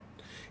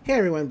Hey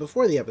everyone,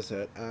 before the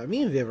episode,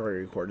 me and Viv already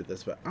recorded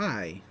this, but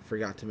I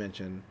forgot to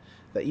mention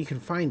that you can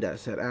find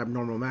us at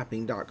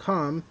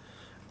abnormalmapping.com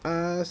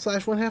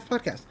slash one half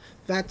podcast.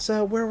 That's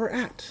where we're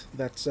at.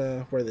 That's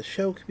where the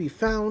show can be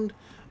found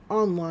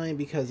online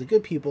because the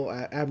good people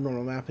at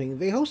Abnormal Mapping,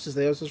 they host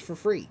us for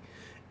free.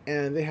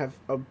 And they have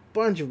a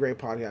bunch of great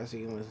podcasts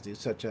you can listen to,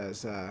 such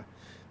as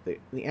the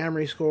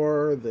Amory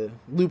Score, the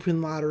Lupin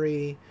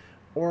Lottery,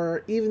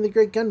 or even the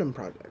Great Gundam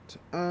Project.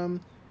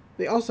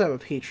 They also have a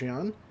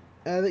Patreon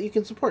that you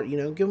can support. You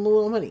know, give them a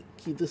little money,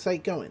 keep the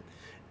site going,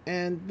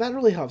 and that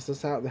really helps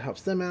us out. That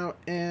helps them out,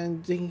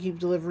 and they can keep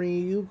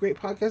delivering you great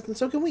podcasts, and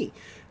so can we.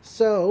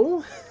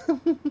 So,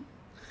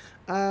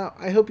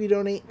 I hope you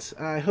donate.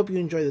 I hope you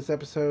enjoy this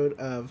episode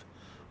of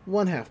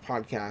One Half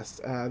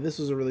Podcast. This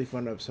was a really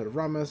fun episode of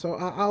Rama, so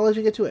I'll let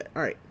you get to it.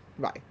 All right,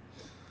 bye.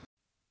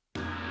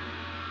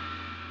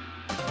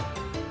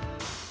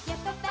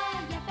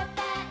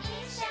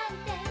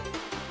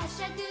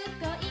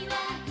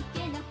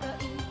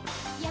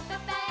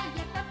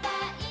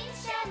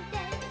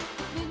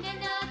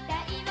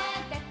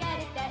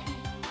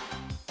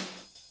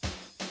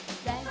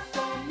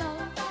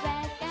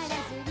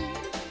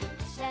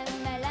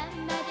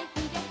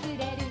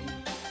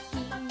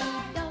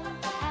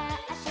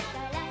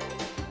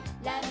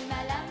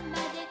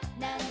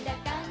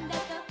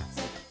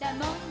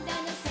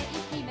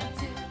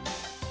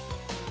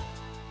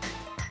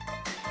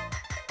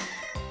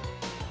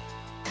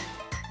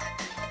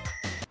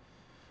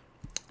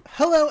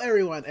 'Hello,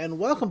 everyone, and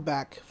welcome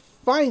back,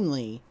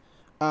 finally.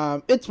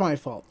 It's my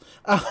fault.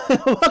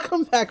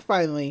 Welcome back,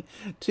 finally,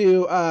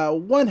 to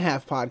One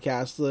Half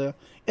Podcast, the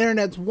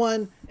internet's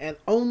one and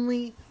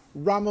only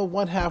Rama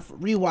One Half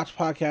rewatch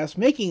podcast,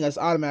 making us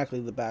automatically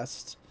the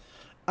best.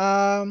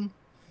 Um,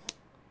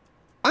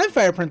 I'm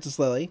Fire Princess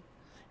Lily,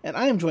 and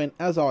I am joined,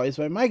 as always,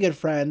 by my good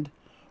friend,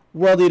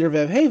 World Leader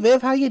Viv. Hey,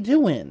 Viv, how you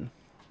doing?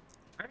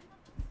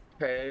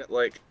 Okay,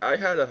 like I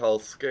had a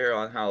health scare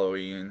on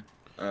Halloween,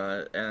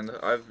 and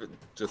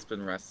just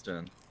been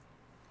resting.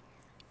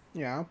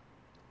 Yeah.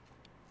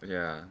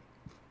 Yeah,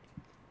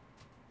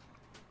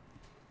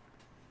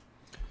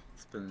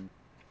 it's been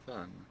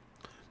fun.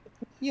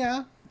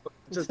 Yeah,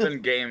 Just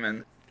been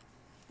gaming,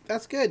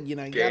 that's good. You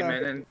know, you gotta,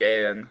 gaming and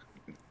gaying.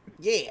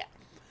 yeah,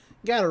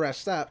 gotta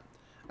rest up.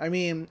 I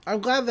mean,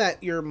 I'm glad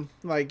that you're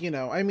like,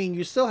 I mean,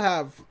 you still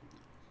have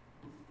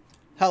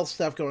health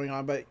stuff going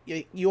on, but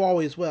you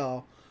always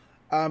will.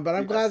 But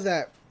I'm glad Yes,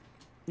 that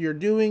you're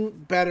doing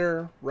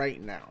better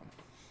right now.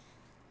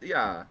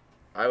 yeah,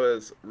 I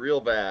was real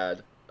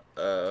bad,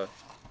 uh,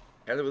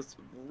 and it was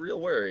real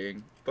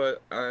worrying,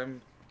 but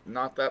I'm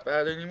not that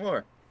bad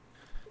anymore.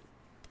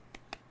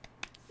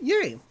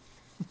 Yay!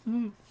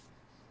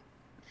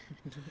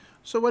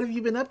 So, what have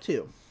you been up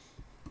to?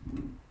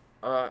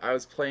 I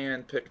was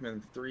playing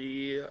Pikmin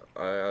 3,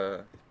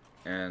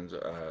 and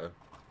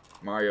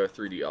Mario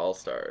 3D All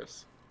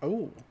Stars.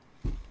 Oh,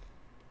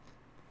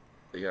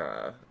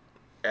 Yeah,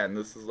 and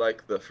this is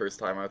like the first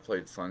time I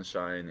played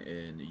Sunshine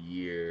in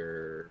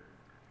years.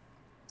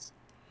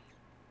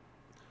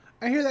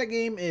 I hear that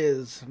game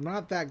is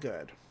not that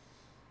good.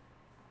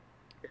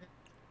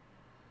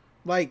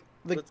 Like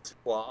the Its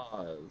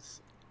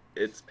flaws.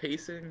 Its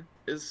pacing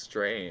is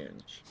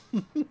strange.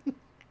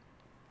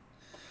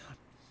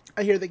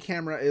 I hear the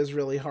camera is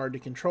really hard to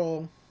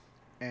control,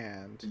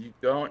 and You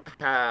don't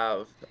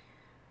have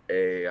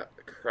a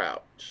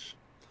crouch,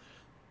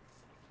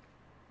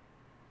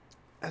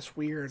 that's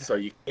weird. so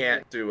you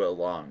can't do a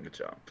long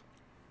jump.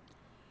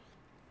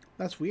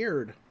 That's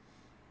weird.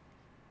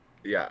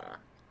 Yeah,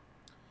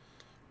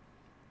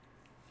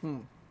 Hmm.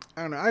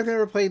 I don't know. I've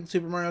never played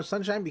Super Mario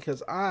Sunshine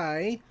because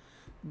I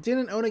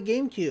didn't own a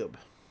GameCube.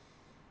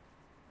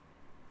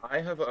 I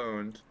have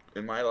owned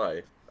in my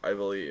life, I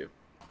believe,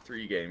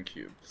 three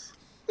GameCubes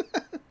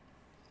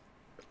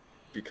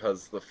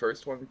because the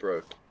first one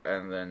broke,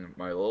 and then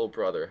my little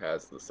brother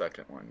has the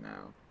second one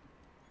now.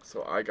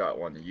 So I got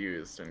one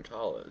used in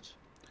college.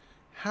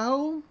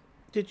 How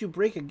did you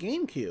break a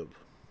GameCube?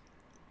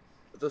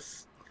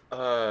 This,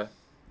 uh,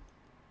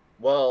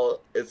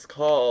 well, it's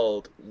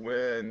called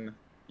when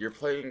you're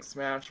playing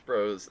Smash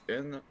Bros.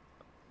 In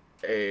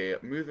a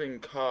moving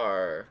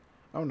car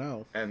Oh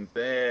no. and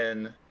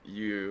then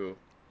you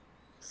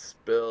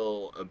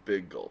spill a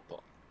big gulp on.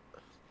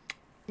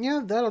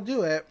 Yeah, that'll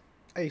do it.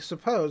 I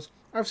suppose.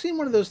 I've seen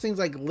one of those things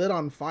like lit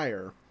on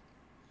fire,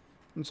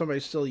 and somebody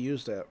still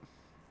used it.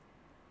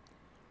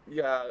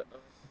 Yeah,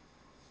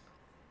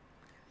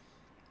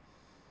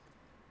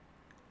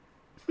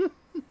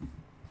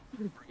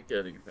 break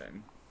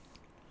anything.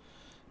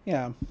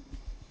 Yeah.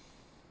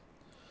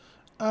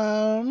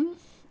 Um.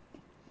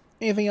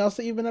 Anything else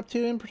that you've been up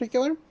to in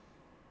particular?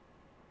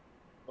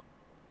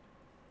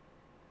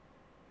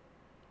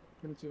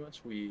 Been too much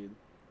weed.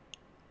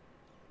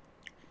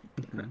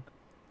 Mm-hmm.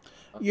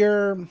 Uh,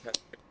 Your okay.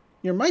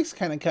 your mic's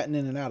kind of cutting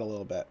in and out a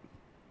little bit.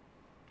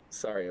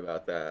 Sorry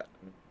about that.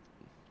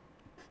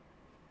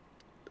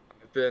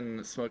 I've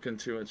been smoking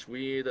too much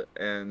weed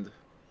and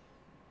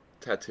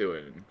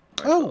tattooing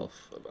Oh,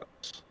 myself a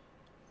bunch.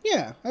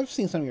 Yeah, I've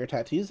seen some of your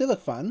tattoos. They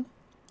look fun.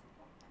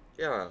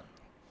 Yeah,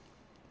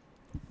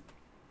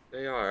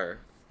 they are.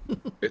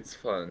 It's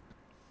fun.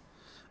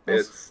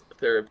 That's, It's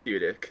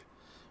therapeutic.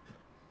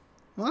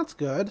 well, that's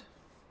good.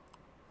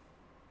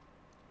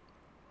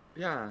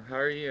 Yeah, how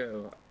are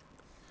you?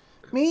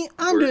 Me,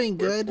 I'm Work, doing work,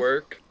 good.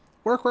 work.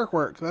 Work, work,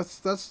 work.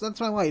 That's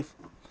my life.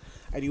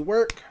 I do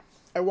work.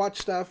 I watch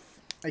stuff.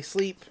 I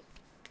sleep.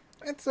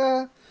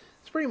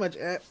 It's pretty much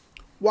it.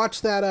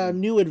 Watch that Mm,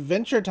 new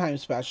Adventure Time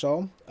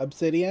special,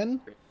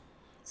 Obsidian.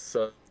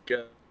 so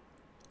good.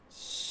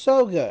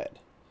 So good.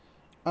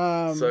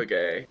 So Um,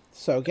 gay.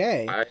 so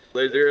gay. I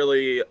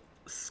literally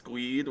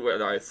squeed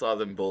when I saw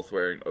them both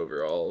wearing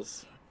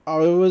overalls.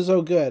 Oh, it was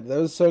so good. That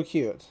was so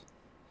cute.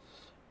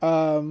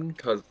 Um,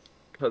 Cause,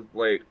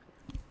 like,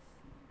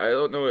 I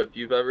don't know if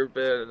you've ever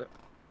been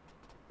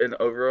an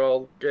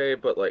overall gay,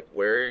 but like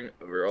wearing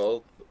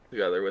overalls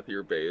together with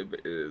your babe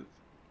is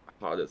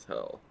hot as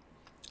hell.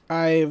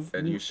 I've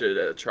And you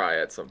should try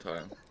it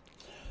sometime.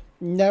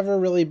 never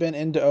really been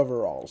into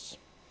overalls.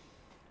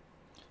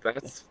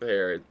 That's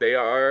fair. They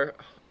are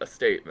a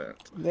statement.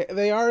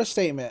 They are a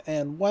statement,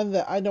 and one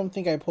that I don't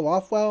think I pull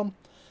off well.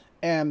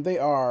 And they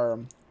are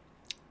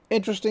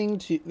interesting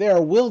to. They are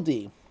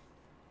wieldy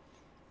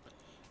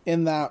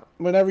in that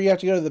whenever you have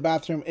to go to the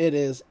bathroom, it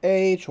is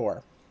a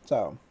chore.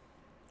 So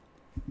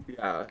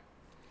Yeah,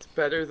 it's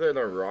better than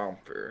a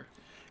romper,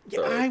 yeah,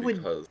 though,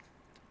 because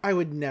I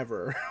would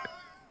never.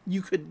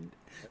 You could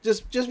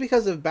just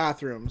because of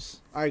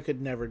bathrooms, I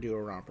could never do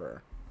a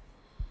romper.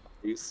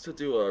 I used to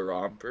do a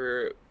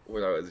romper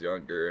when I was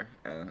younger,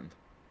 and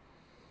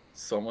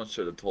someone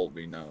should have told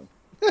me no.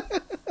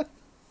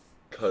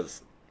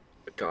 Because,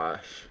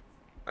 gosh,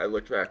 I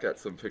looked back at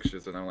some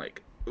pictures and I'm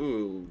like,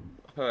 ooh,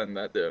 hun,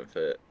 that didn't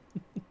fit.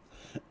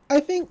 I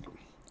think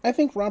I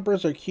think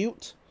rompers are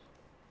cute.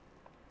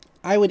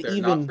 I would They're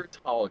not even for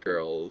tall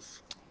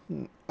girls,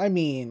 I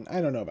mean,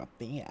 I don't know about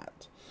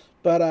that.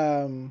 But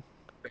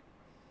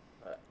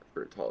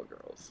for tall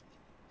girls.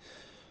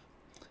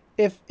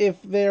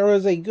 if there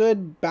was a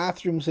good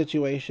bathroom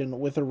situation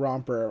with a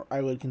romper,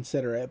 I would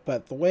consider it.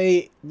 But the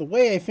way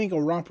I think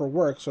a romper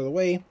works, or the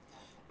way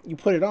you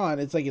put it on,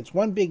 it's like it's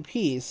one big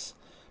piece,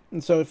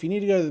 and so if you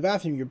need to go to the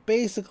bathroom, you're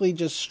basically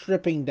just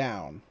stripping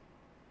down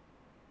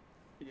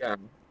Yeah,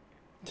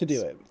 to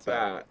do it's it. So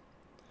that.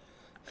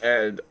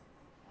 And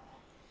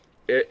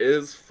it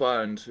is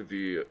fun to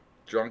be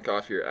drunk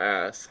off your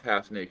ass,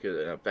 half naked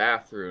in a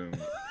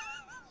bathroom,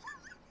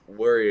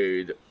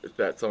 worried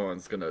that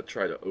someone's gonna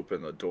try to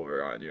open the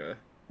door on you.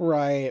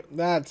 right,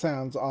 that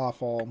sounds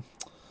awful.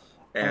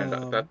 And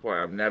Um, that's why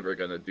I'm never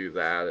gonna do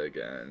that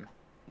again.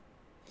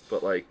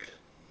 But like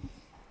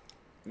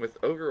with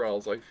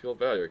overalls, I feel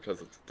better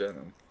because it's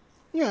denim,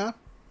 yeah,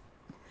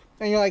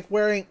 and you're like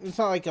wearing. It's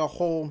not like a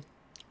whole.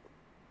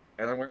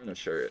 and I'm wearing a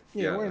shirt.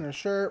 Yeah, you're Yeah, wearing a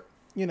shirt.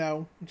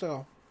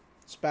 So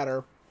it's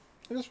better.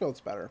 I just feel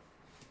it's better.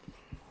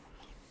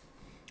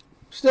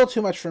 Still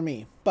too much for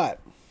me, but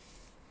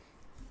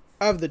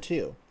of the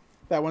two,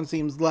 that one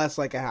seems less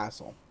like a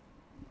hassle.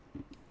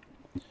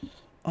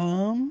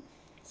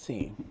 Let's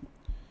see.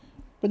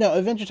 But no,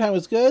 Adventure Time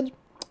was good.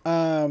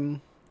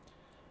 Um,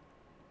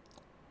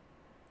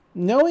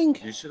 knowing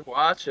you should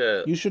watch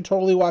it. you should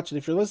totally watch it.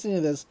 If you're listening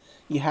to this,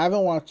 you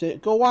haven't watched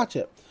it, go watch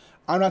it.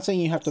 I'm not saying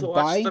you have to Also,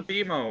 watch the buy.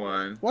 BMO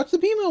one. Watch the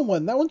BMO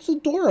one. That one's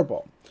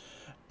adorable.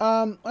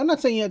 I'm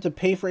not saying you have to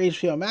pay for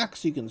HBO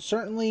Max. You can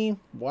certainly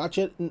watch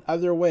it in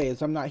other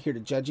ways. I'm not here to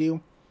judge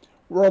you.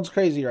 World's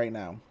crazy right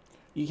now.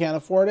 You can't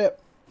afford it.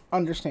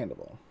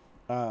 Understandable.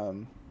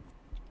 Um,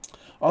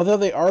 Although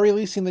they are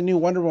releasing the new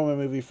Wonder Woman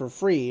movie for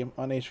free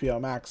on HBO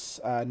Max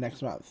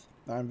next month.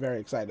 I'm very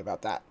excited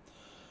about that.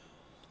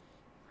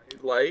 I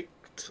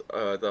liked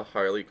the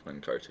Harley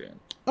Quinn cartoon.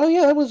 Oh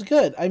yeah, that was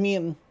good. I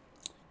mean,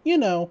 you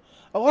know,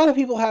 a lot of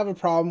people have a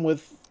problem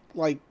with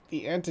like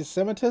the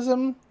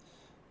anti-Semitism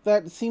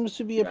that seems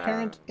to be Yeah,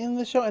 apparent in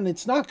the show, and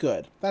it's not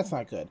good. That's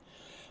not good.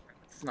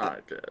 it's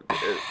not good.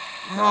 It's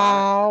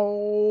not.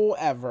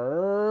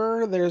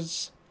 However,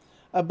 there's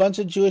a bunch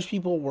of Jewish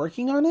people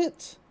working on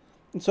it,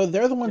 and so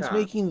they're the ones Yeah.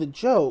 making the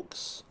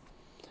jokes.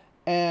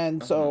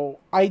 And Uh-huh. so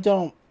I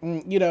don't,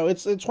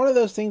 it's one of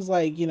those things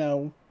like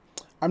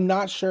I'm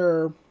not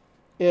sure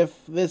if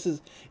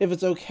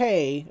it's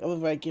okay,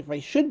 like if I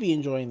should be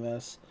enjoying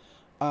this,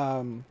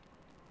 um,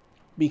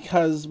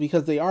 because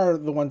they are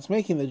the ones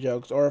making the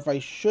jokes, or if I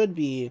should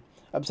be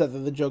upset that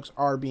the jokes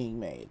are being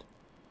made.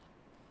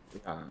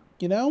 Yeah.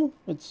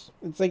 It's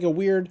like a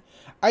weird.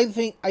 I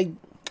think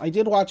I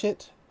did watch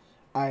it.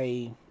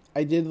 I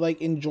did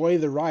like enjoy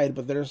the ride,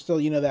 but there's still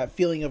that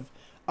feeling of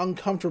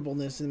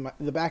uncomfortableness in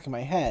the back of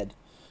my head,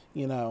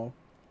 you know.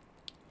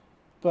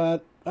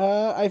 But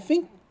I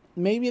think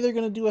maybe they're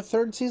gonna do a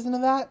third season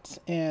of that,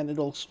 and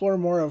it'll explore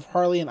more of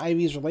Harley and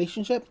Ivy's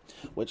relationship,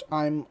 which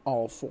I'm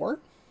all for.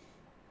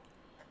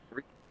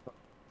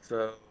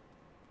 So,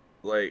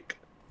 like,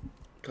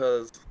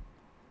 because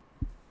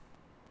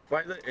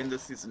by the end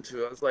of season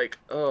two, I was like,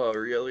 oh,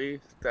 really?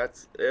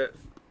 That's it?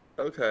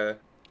 Okay.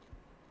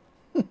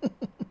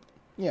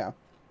 Yeah.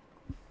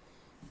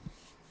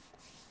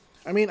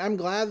 I mean, I'm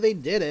glad they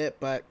did it,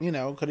 but, you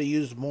know, could have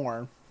used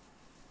more.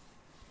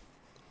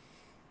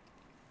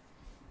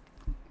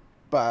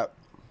 But,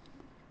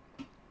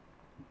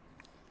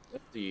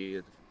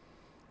 Indeed.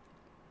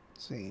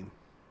 let's see.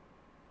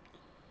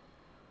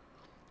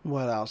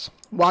 What else?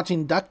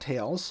 Watching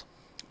DuckTales.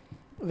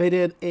 They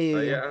did Oh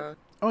a... yeah,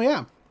 Oh,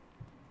 yeah.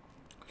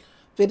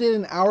 They did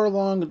an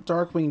hour-long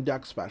Darkwing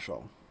Duck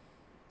special.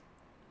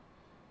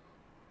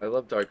 I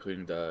love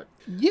Darkwing Duck.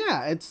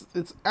 Yeah, it's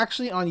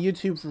actually on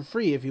YouTube for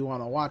free if you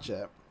want to watch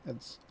it.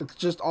 It's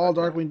just all Okay.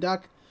 Darkwing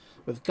Duck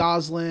with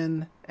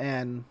Goslin,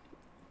 and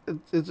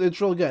it's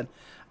real good.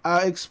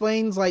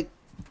 Explains like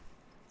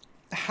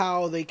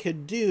how they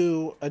could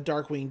do a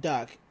Darkwing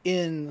Duck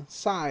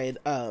inside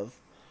of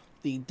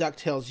the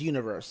DuckTales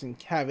universe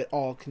and have it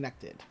all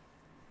connected,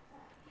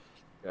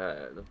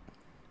 Good.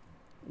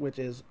 which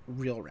is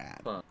real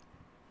rad. Huh.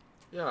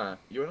 Yeah,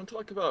 you want to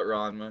talk about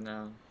Ranma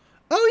now?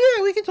 Oh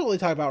yeah, we can totally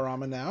talk about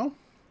ramen now.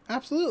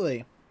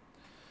 Absolutely.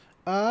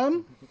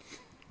 Um,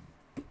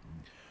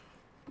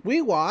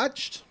 we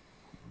watched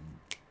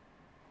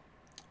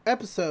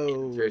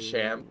episode. Your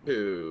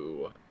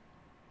shampoo,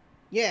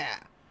 Yeah,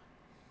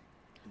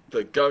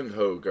 the gung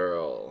ho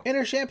girl.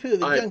 Inner Shampoo,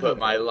 the I Gung Ho put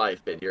my Girl.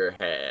 life in your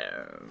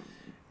hands.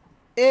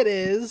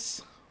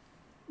 It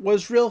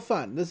was real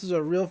fun. This is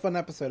a real fun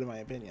episode in my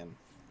opinion.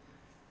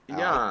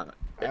 Yeah,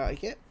 I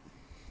like it.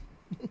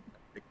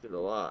 liked it a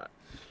lot.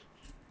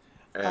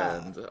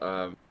 Uh,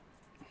 And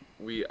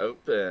we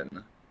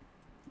open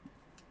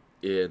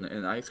in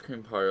an ice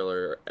cream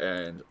parlor,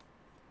 and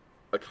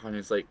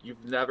Akane's like,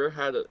 "You've never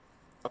had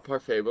a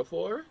parfait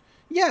before?"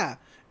 yeah,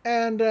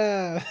 and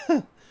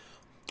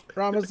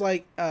Rama's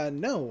like,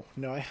 no,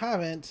 I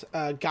haven't.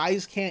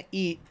 Guys can't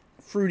eat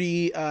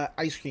fruity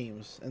ice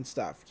creams and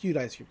stuff. Cute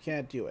ice cream,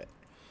 can't do it.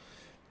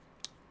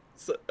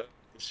 So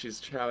she's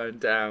chowing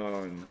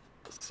down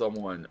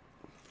someone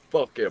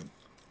fucking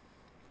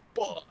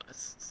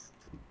busts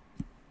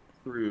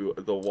through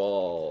the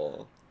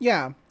wall.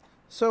 Yeah.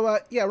 So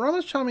yeah,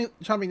 Rama's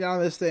chomping down on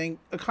this thing.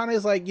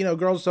 Akane's like,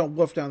 girls don't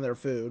wolf down their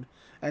food,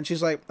 and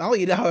she's like, I'll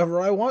eat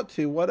however I want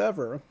to,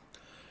 whatever.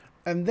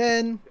 And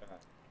then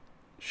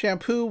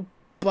Shampoo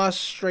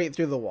busts straight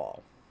through the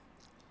wall.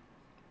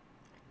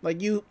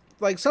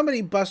 Like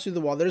somebody busts through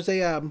the wall. There's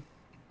a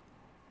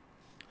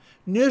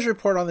news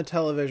report on the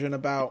television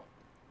about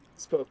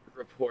Supposed to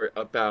report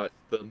about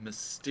the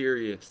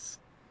mysterious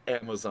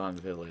Amazon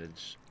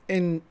village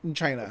in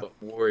China. of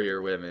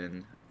warrior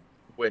women,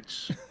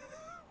 which,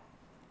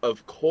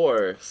 of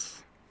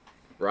course,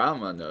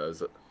 Rama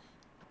knows, All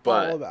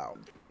but about.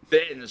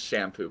 then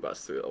Shampoo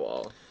busts through the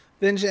wall,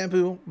 Then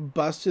Shampoo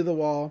busts through the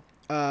wall.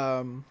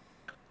 and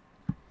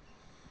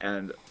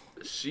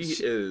she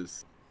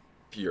is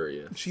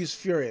furious. She's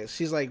furious.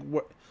 She's like,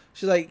 what?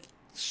 She's like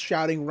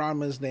shouting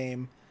Rama's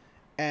name,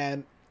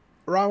 and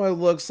Rama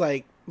looks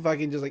like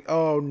fucking just like,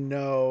 oh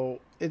no,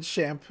 it's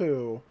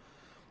Shampoo.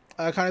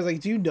 Kind of like,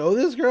 do you know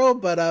this girl?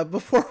 But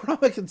before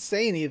Rama can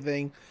say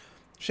anything,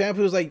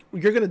 Shampoo's like,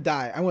 you're gonna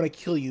die. I'm gonna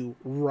kill you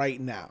right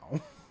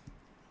now,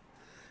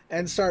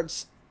 and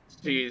starts.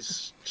 She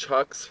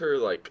chucks her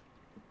like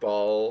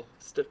ball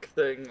stick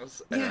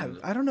things, Yeah, and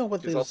I don't know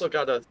what she's this. also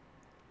got a.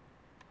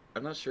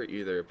 I'm not sure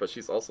either, but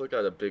she's also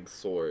got a big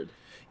sword.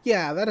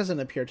 Yeah, that doesn't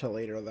appear till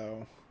later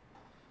though.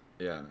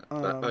 Yeah.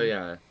 Um, Oh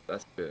yeah,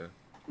 that's true.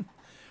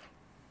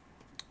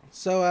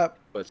 So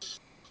But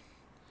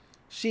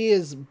she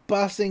is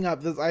busting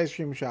up this ice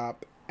cream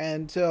shop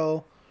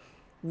until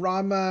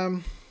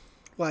Rama,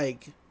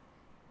 like,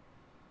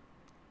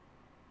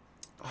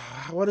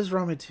 what does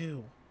Rama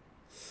do?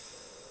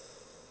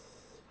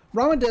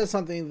 Rama does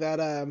something that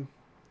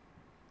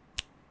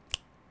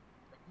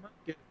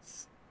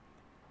gets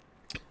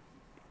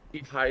he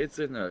hides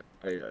in a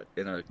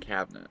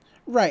cabinet.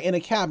 right in a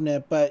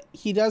cabinet, but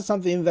he does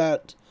something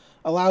that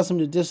allows him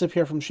to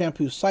disappear from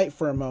Shampoo's sight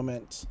for a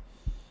moment.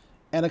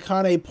 And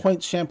Akane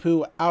points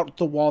Shampoo out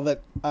the wall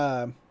that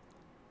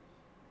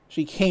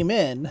she came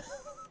in,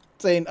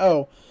 saying,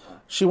 "Oh,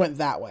 she went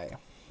that way."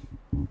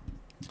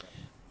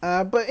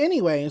 But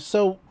anyway,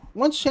 so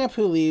once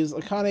Shampoo leaves,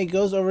 Akane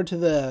goes over to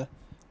the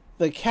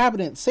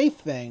cabinet safe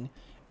thing,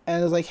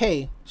 and is like,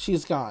 "Hey,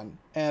 she's gone."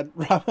 And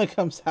Rama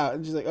comes out,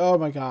 and she's like, "Oh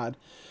my god,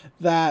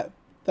 that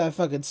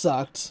fucking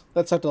sucked.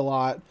 That sucked a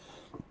lot."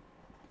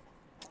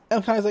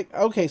 And Akane's like,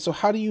 "Okay, so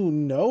how do you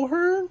know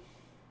her?"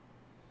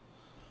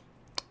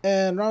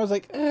 And Ron was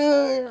like,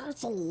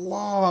 it's a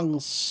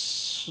long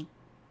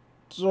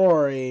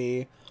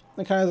story.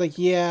 And kind of like,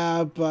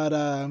 yeah,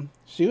 but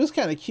she was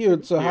kind of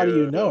cute, so how do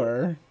you know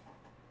her?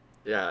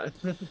 Yeah.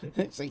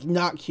 It's like,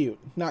 not cute.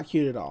 Not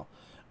cute at all.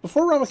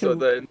 Before Rama So can...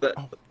 then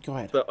Oh, go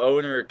ahead. the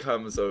owner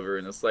comes over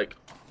and it's like,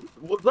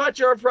 "Was that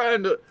your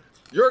friend?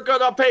 You're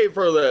gonna pay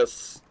for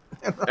this."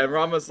 And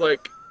Rama's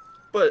like,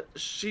 "But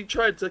she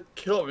tried to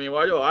kill me.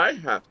 Why do I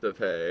have to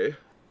pay?"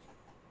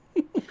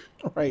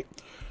 Right.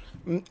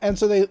 And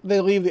so they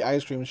leave the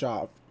ice cream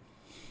shop.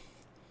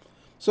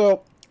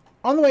 So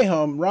on the way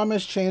home,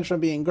 Rama's changed from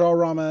being girl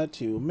Rama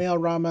to male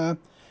Rama,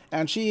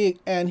 and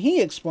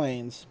he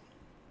explains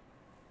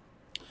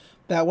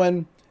that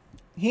when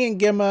he and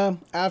Gemma,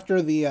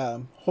 after the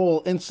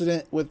whole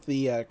incident with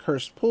the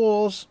cursed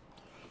pools,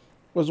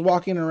 was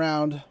walking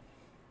around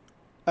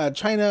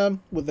China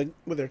with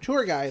their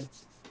tour guide,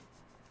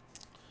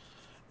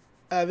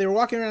 they were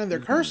walking around in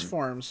their cursed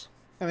forms,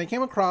 and they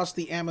came across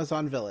the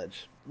Amazon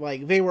village.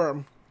 Like, they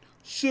were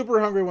super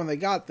hungry when they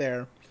got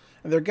there,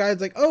 and their guide's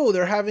like, "Oh,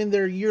 they're having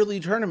their yearly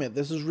tournament.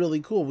 This is really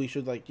cool. We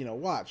should, like,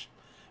 watch."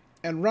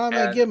 And Rama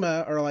and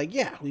Gemma are like,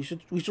 "Yeah, we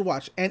should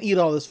watch and eat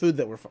all this food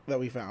that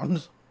we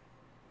found."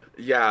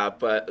 Yeah,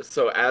 but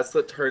so as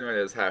the tournament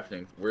is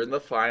happening, we're in the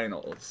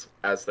finals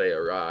as they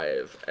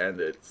arrive, and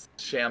it's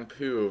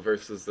Shampoo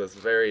versus this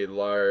very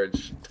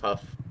large,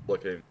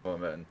 tough-looking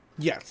woman.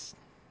 Yes.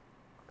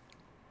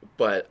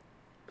 But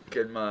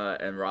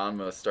Ginma and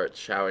Ranma start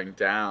chowing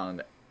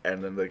down,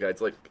 and then the guy's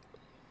like,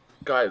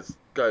 "Guys,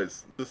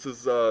 this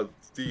is the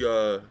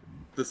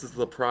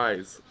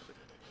prize."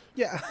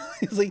 Yeah,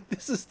 he's like,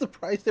 "This is the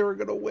prize they were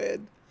gonna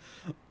win,"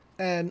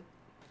 and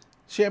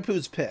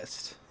Shampoo's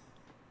pissed.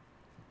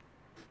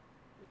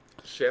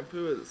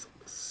 Shampoo is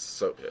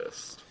so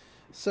pissed.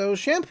 So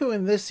Shampoo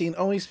in this scene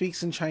only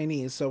speaks in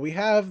Chinese, so we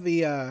have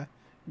the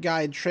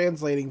guide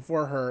translating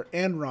for her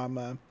and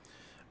Rama.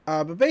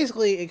 But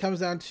basically, it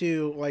comes down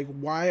to, like,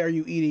 why are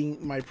you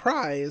eating my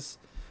prize?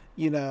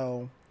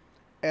 And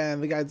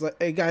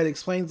the guide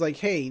explains, like,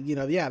 hey,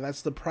 yeah,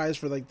 that's the prize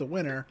for, like, the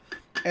winner.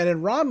 And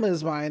in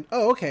Rama's mind,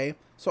 oh, okay,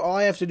 so all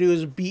I have to do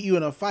is beat you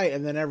in a fight,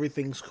 and then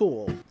everything's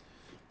cool.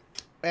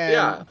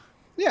 And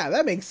yeah,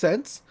 that makes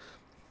sense.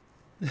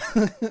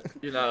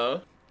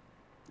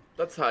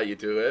 That's how you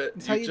do it.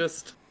 You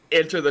just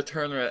enter the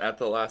tournament at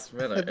the last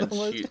minute and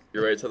shoot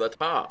your way to the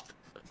top.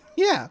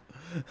 Yeah.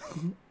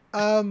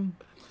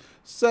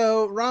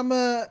 So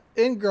Rama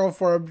in girl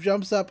form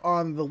jumps up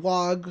on the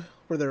log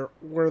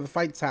where the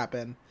fights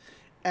happen,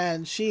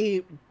 and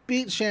she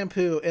beats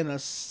Shampoo in a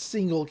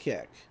single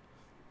kick.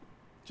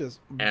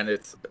 And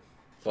it's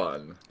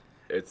fun.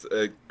 It's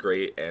a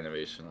great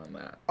animation on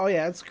that. Oh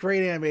yeah, it's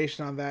great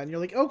animation on that, and you're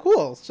like, oh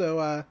cool.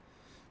 So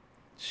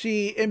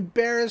she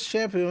embarrassed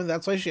Shampoo, and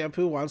that's why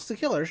Shampoo wants to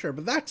kill her, sure,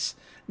 but that's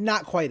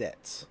not quite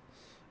it.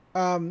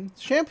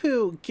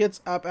 Shampoo gets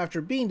up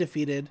after being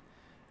defeated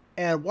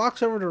and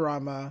walks over to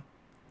Rama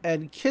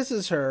and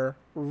kisses her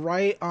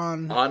right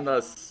on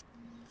the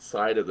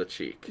side of the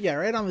cheek. Yeah,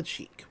 right on the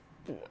cheek.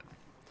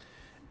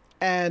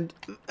 And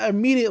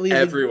immediately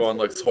everyone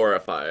looks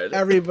horrified.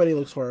 Everybody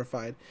looks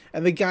horrified.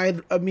 And the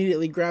guide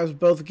immediately grabs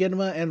both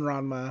Ginma and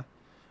Ranma.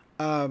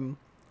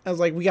 I was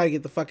like, we gotta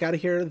get the fuck out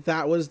of here.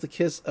 That was the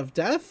kiss of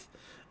death.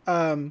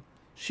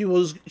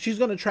 She's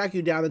gonna track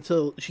you down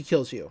until she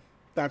kills you.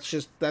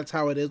 That's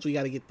how it is. We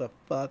gotta get the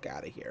fuck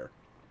out of here.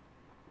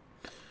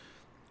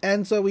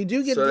 And so we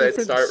do get they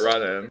start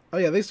running. Oh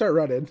yeah, they start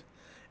running.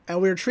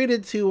 And we're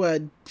treated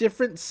to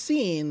different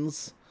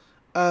scenes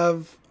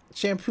of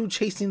Shampoo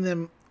chasing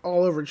them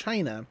all over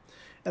China.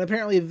 And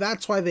apparently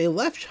that's why they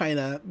left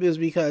China, is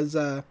because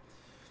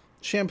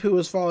Shampoo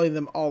was following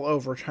them all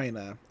over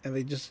China, and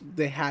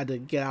they had to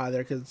get out of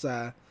there because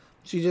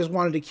she just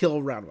wanted to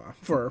kill Ranma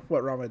for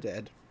what Ranma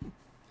did.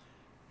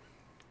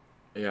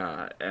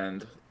 Yeah,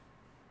 and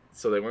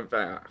so they went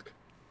back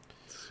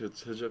to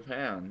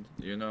Japan,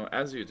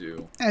 as you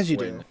do. As you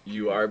when do.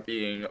 You are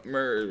being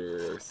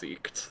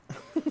murder-seeked.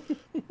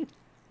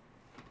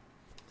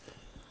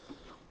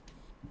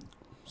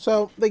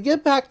 So they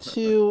get back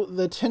to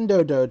the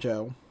Tendo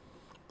Dojo,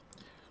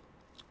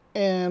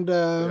 and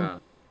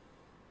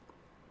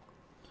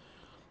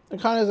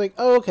Akane's like,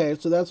 oh, okay,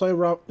 so that's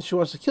why she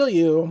wants to kill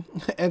you.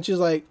 And she's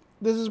like,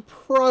 this is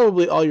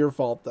probably all your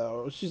fault,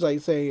 though. She's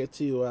like saying it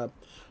to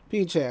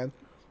P-chan.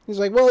 He's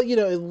like, well,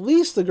 at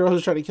least the girl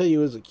who's trying to kill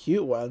you is a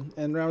cute one.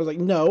 And Rama's like,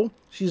 no,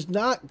 she's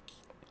not.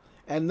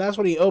 And that's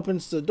when he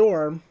opens the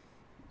door.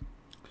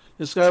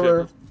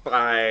 Discover.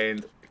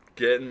 Find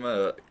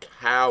Genma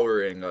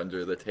cowering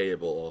under the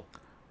table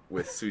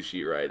with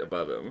Sushi right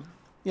above him.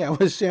 Yeah,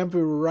 with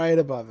Shampoo right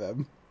above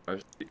him.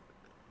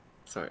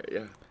 Sorry,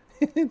 yeah.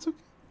 It's okay.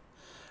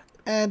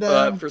 And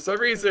for some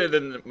reason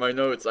in my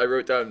notes I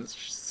wrote down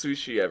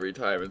Sushi every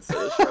time instead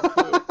of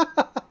Shampoo.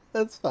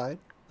 That's fine.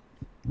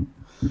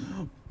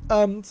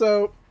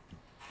 So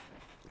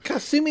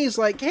Kasumi's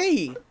like,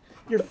 hey,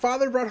 your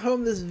father brought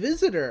home this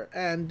visitor,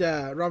 and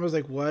Rama's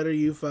like, what do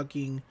you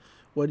fucking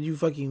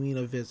mean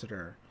a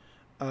visitor?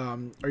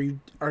 Are you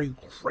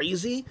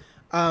crazy?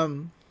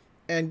 And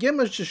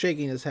Genma's just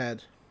shaking his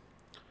head.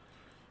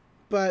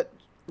 But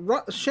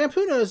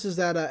Shampoo notices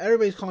that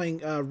everybody's calling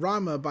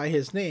Ranma by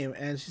his name,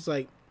 and she's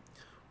like,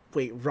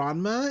 wait,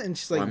 Ranma? And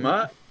she's like,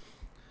 Ranma?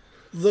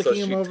 Looking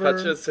him over.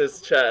 She touches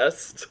his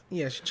chest.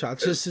 Yeah, she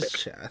touches his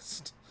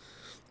chest.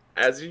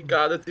 As you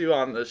gotta do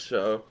on this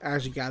show.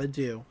 As you gotta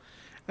do.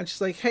 And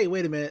she's like, hey,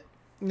 wait a minute.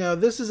 No,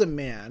 this is a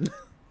man.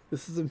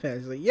 This is a man.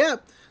 She's like, yeah,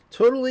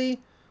 totally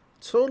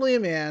a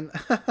man.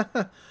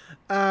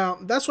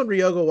 That's when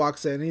Ryogo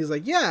walks in. And he's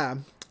like, yeah,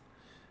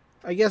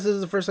 I guess this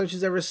is the first time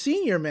she's ever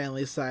seen your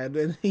manly side.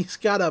 And he's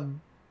got a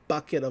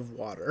bucket of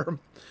water.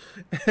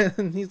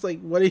 And he's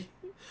like, what do you...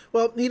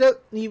 Well,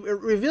 he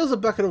reveals a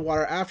bucket of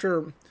water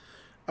after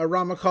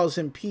Rama calls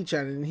him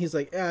Pichan, and he's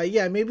like,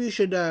 yeah, maybe you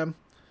should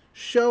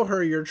show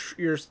her your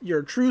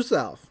true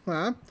self,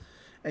 huh?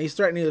 And he's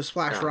threatening to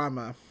splash Yeah.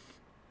 Rama.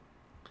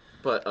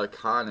 But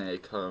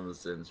Akane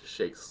comes and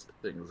shakes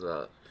things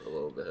up a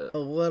little bit. A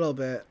little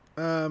bit.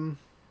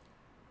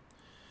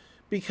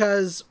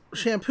 Because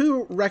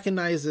Shampoo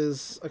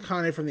recognizes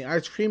Akane from the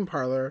ice cream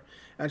parlor,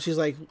 and she's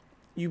like,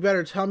 you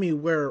better tell me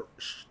where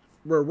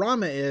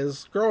Rama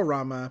is, girl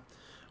Rama,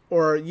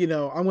 or, I'm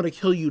going to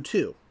kill you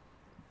too.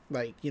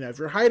 Like, if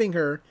you're hiding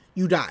her,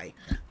 you die.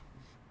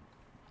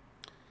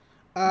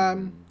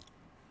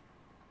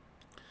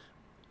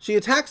 She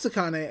attacks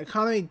Akane.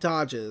 Akane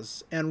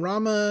dodges, and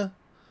Rama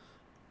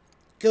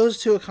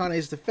goes to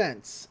Akane's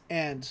defense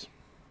and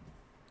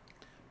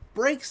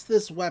breaks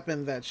this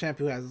weapon that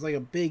Shampoo has. It's like a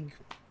big,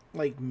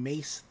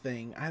 mace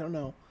thing. I don't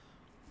know.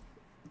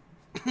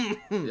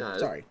 Yeah.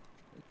 Sorry.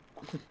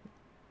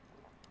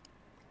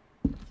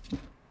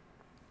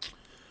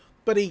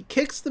 But he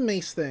kicks the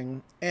mace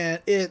thing,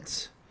 and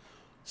it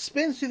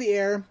spins through the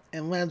air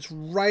and lands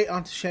right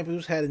onto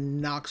Shampoo's head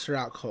and knocks her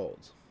out cold.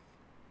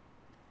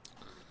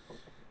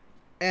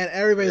 And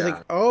everybody's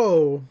like,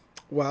 oh,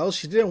 well,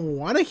 she didn't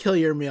want to kill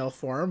your male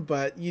form,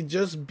 but you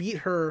just beat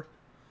her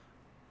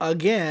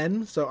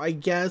again, so I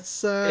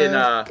guess... in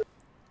a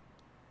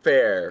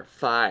fair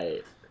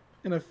fight.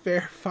 In a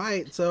fair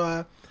fight,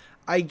 so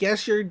I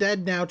guess you're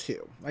dead now,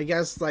 too. I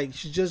guess,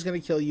 she's just gonna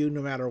kill you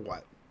no matter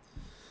what.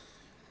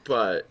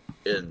 But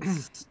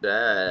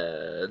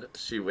instead,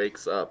 she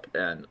wakes up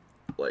and,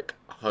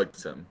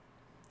 hugs him.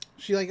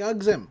 She,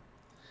 hugs him.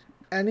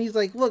 And he's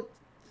like, look,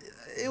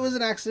 it was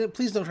an accident.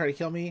 Please don't try to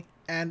kill me.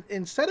 And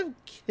instead of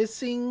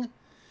kissing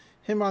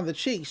him on the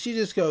cheek, she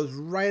just goes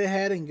right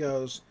ahead and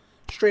goes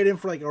straight in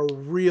for, a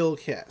real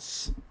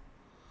kiss.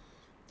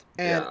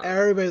 And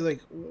everybody's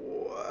like,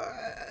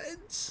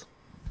 what?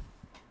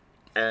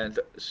 And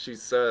she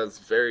says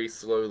very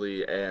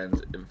slowly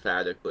and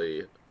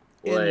emphatically,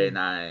 Wei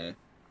Nai.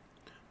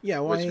 Yeah,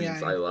 which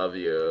means I love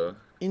you.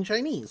 In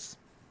Chinese.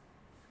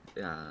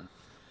 Yeah.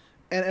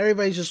 And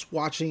everybody's just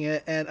watching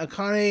it, and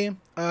Akane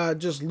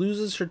just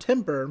loses her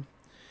temper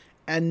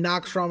and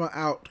knocks Rama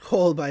out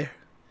cold by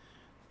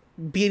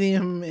beating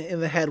him in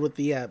the head with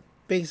the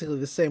basically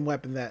the same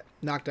weapon that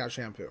knocked out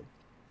Shampoo.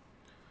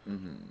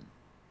 Mm-hmm.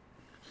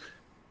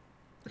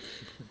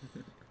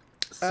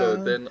 So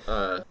then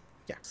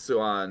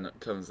Suan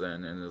comes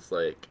in and is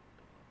like,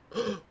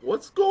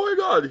 what's going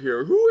on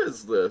here? Who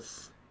is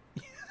this?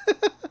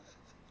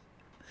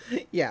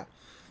 Yeah.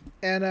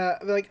 And they're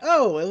like,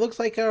 oh, it looks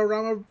like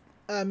Rama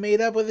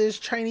made up with his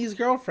Chinese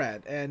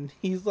girlfriend. And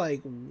he's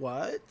like,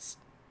 what?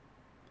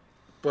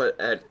 But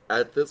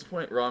at this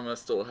point, Rama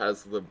still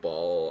has the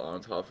ball on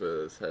top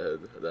of his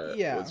head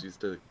that was used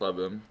to club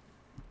him.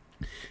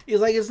 He's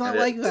like, it's not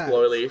like that. It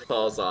slowly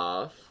falls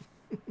off.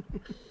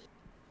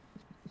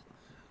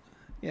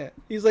 Yeah.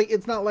 He's like,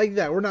 it's not like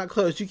that. We're not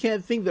close. You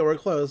can't think that we're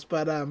close.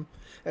 But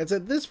it's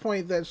at this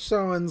point that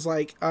Shoen's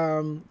like, how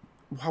am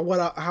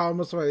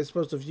I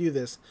supposed to view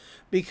this?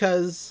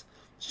 Because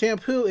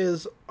Shampoo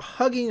is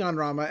hugging on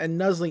Rama and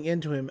nuzzling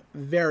into him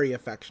very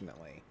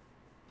affectionately.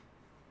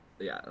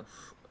 Yes.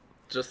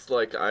 Just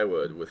like I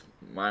would with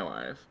my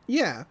wife.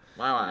 Yeah.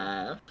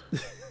 My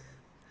wife.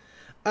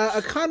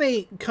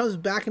 Akane comes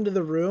back into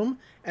the room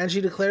and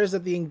she declares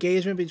that the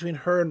engagement between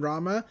her and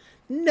Rama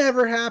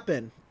never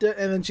happened.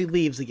 And then she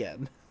leaves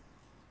again.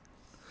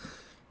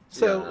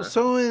 So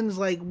Soen's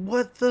like,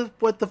 what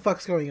the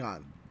fuck's going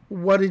on?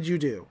 What did you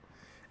do?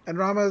 And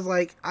Rama's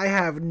like, I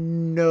have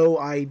no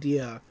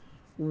idea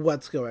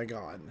what's going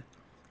on.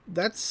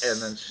 That's...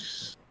 And then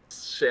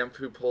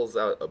Shampoo pulls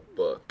out a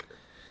book.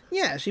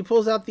 Yeah, she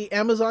pulls out the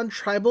Amazon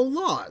tribal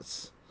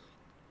laws.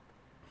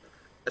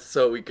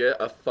 So we get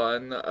a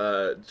fun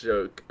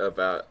joke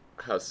about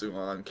how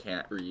Suan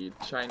can't read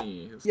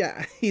Chinese.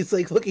 Yeah, he's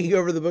like looking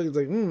over the book. He's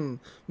like,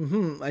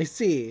 I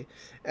see.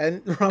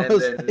 And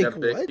Rama's like,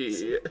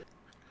 Nabiki,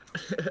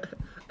 what?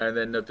 And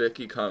then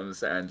Nabiki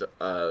comes and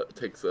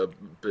takes a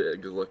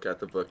big look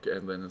at the book,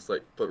 and then it's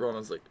like, but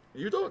Rama's like,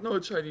 you don't know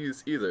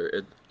Chinese either.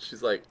 And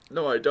she's like,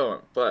 no, I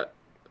don't, but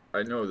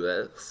I know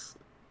this.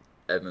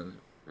 And then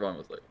Ron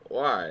was like,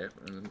 why?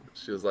 And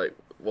she was like,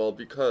 well,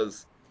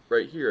 because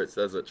right here it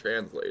says it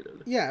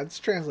translated. Yeah, it's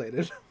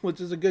translated,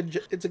 which is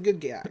it's a good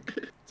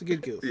gag. It's a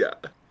good goof. Yeah.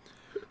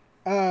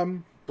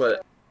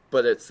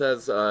 But it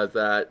says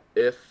that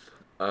if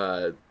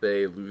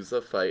they lose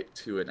a fight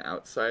to an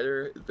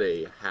outsider,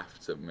 they have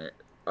to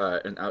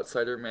an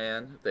outsider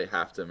man, they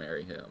have to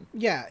marry him.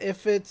 Yeah,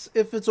 if it's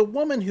a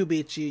woman who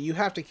beats you, you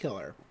have to kill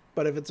her.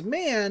 But if it's a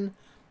man,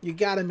 you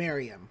gotta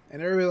marry him.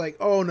 And everybody's like,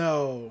 oh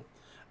no.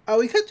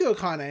 We cut to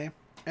Akane,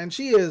 and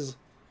she is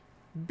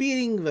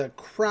beating the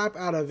crap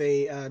out of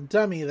a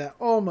dummy that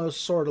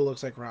almost sort of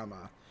looks like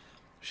Rama.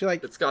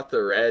 It's got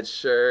the red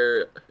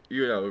shirt,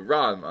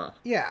 Rama.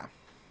 Yeah.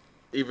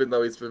 Even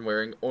though he's been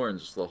wearing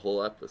orange the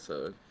whole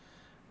episode.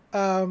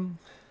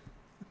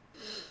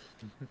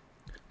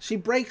 She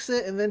breaks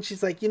it, and then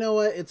she's like, you know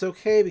what? It's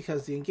okay,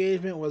 because the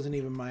engagement wasn't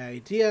even my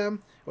idea. It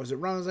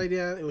wasn't Rama's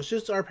idea. It was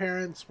just our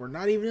parents. We're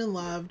not even in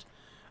love.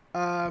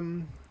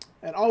 And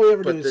all we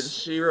ever do But then is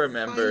she fight.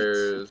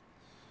 remembers.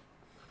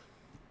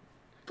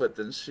 But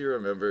then she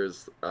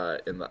remembers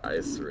in the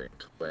ice rink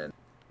when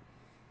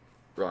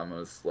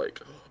Rama's like,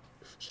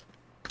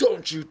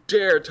 "Don't you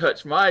dare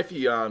touch my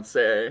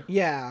fiance!"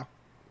 Yeah.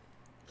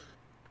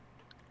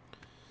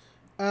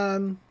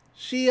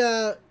 She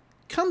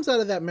comes out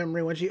of that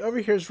memory when she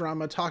overhears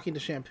Rama talking to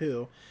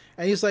Shampoo,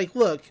 and he's like,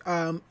 "Look,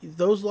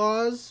 those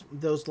laws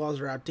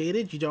are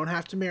outdated. You don't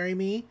have to marry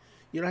me.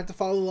 You don't have to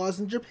follow the laws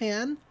in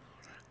Japan.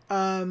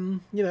 You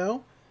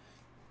know,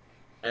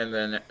 And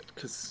then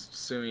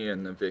Kasumi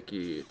and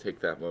Vicky take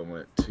that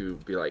moment to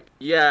be like,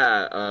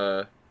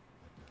 "Yeah,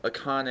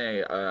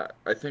 Akane,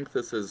 I think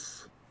this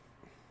is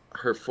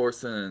her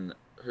forcing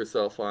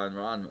herself on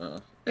Ranma,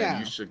 and you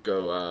yeah, should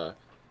go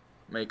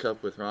make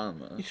up with you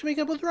Ranma." should make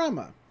up with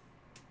Rama."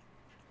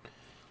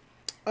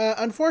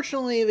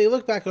 Unfortunately, they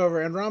look back over,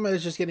 and Rama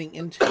is just getting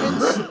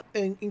intense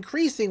and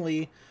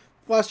increasingly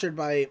flustered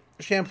by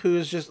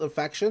Shampoo's just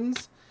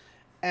affections,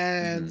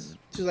 and Hmm.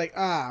 she's like,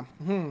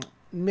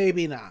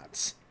 maybe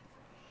not.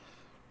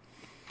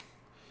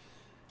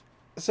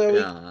 So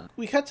Yeah.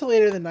 we cut to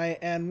later in the night,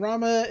 and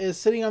Rama is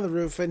sitting on the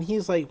roof, and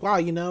he's like, "Wow,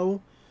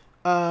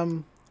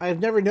 I've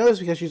never noticed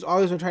because she's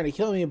always been trying to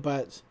kill me,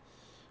 but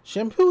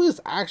Shampoo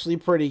is actually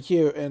pretty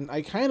cute, and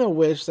I kind of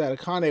wish that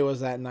Akane was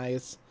that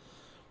nice."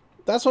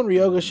 That's when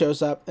Ryoga Hmm.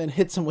 shows up and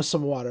hits him with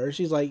some water.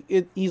 She's like,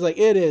 He's like,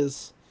 "It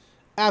is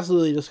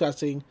absolutely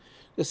disgusting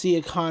to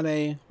see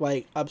Akane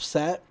like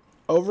upset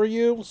over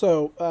you.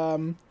 So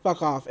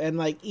fuck off." And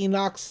like he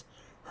knocks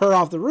her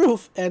off the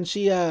roof, and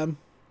she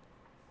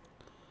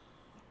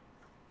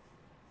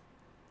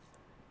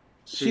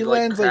She like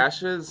lands like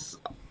crashes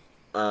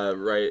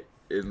right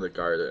in the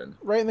garden.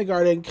 right in the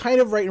garden, kind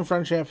of right in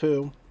front of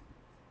Shampoo.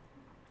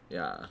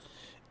 Yeah.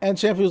 And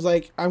Shampoo's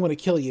like, "I'm going to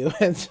kill you."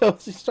 And so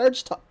she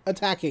starts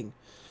attacking.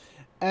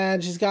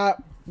 And she's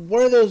got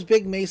one of those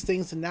big mace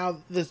things and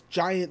now this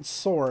giant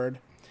sword.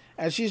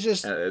 And she's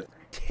just And it's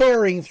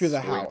tearing through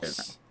the swinging.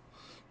 house,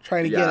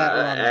 trying to get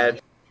at Yeah, Rama.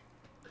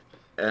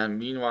 and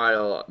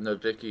meanwhile,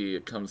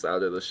 Nabiki comes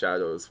out of the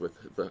shadows with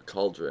the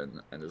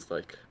cauldron and is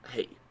like,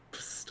 "Hey,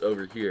 psst,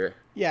 over here,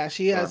 Yeah,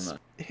 she has Rama."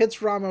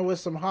 hits Rama with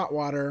some hot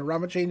water.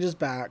 Rama changes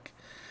back.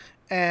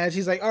 And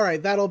she's like, "All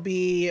right, that'll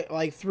be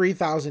like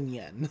 3,000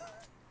 yen."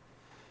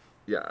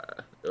 Yeah,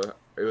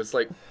 it was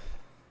like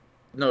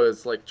no,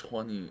 it's like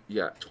 20.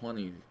 Yeah,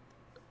 20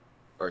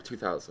 or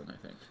 2,000,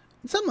 I think.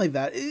 Something like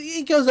that.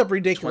 It goes up twenty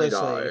ridiculously.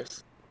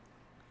 dollars.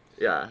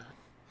 Yeah,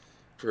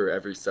 for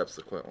every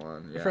subsequent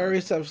one. For Yeah.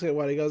 every subsequent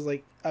one, it goes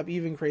like up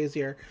even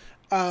crazier.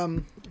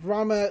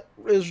 Rama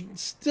is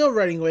still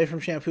running away from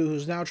Shampoo,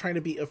 who's now trying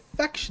to be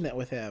affectionate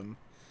with him.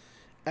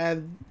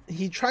 And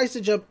he tries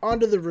to jump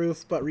onto the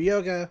roof, but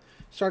Ryoga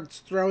starts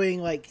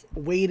throwing like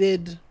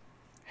weighted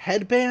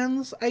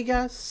headbands, I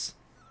guess,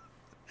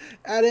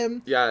 at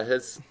him. Yeah,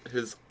 his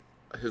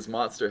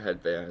monster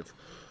headband.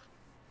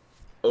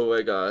 Oh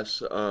my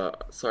gosh.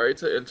 Sorry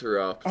to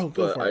interrupt, Oh,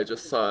 go but for I it.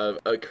 just saw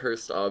a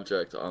cursed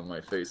object on my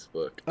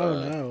Facebook. Oh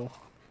no.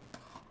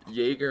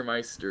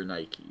 Jägermeister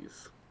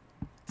Nikes.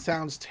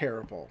 Sounds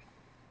terrible.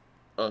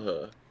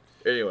 Uh-huh.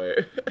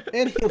 Anyway.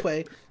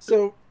 Anyway,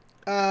 so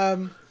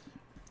um,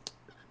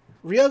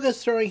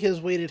 Ryoga's throwing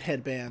his weighted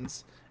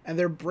headbands, and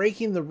they're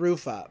breaking the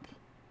roof up,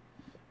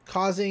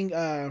 causing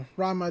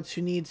Rama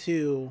to need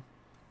to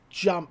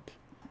jump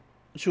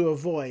to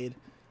avoid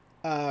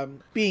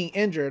being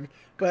injured.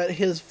 But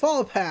his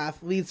fall path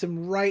leads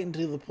him right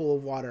into the pool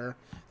of water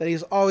that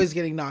he's always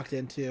getting knocked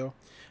into,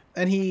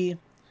 and he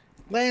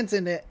lands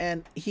in it,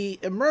 and he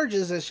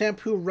emerges as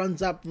Shampoo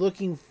runs up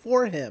looking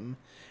for him.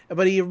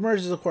 But he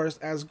emerges, of course,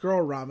 as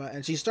Girl Rama,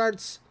 and she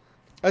starts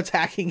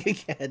attacking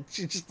again.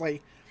 She just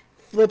like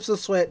flips a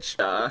switch,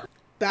 Yeah.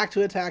 back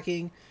to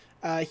attacking.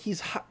 Rama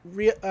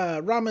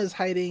is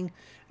hiding,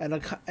 and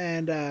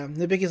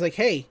Nabiki's like,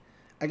 "Hey,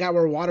 I got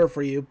more water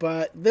for you,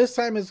 but this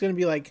time it's going to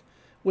be like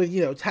with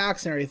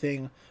tax and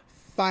everything,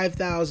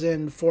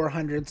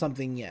 5,400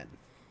 something yen."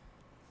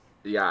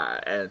 Yeah,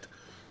 and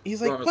He's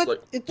like, Rama's "What?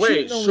 like, It "Wait,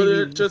 shouldn't only should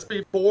it be." just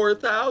be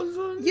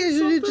 4,000 Yeah, or should it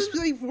something?" just be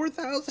like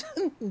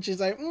 4,000? And she's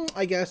like,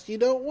 "I guess you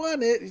don't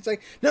want it." He's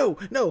like, "No,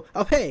 no,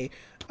 I'll pay."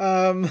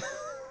 Um,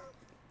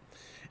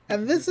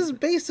 and this is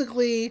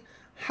basically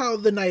how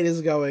the night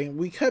is going.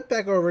 We cut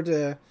back over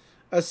to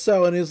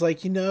Aso, and he's like,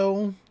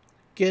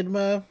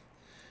 Gidma,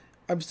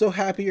 I'm so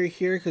happy you're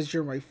here because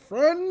you're my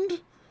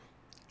friend,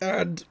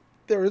 and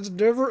there is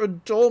never a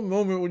dull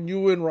moment when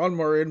you and Ranma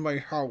are in my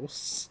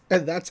house.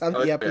 And that's how the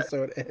Okay.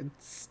 episode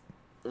ends.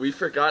 We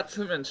forgot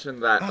to mention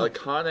that Oh,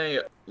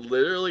 Akane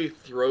literally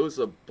throws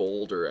a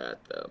boulder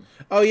at them.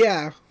 oh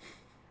yeah,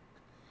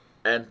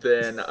 And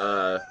then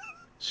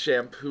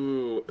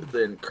Shampoo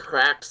then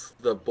cracks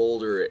the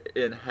boulder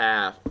in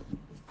half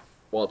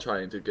while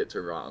trying to get to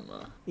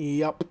Ranma.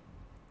 yep,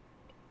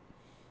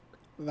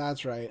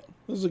 that's right.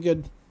 This is a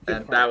good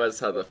And that part. was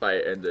how the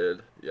fight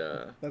ended.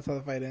 Yeah. That's how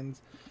the fight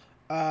ends.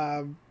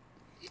 Um,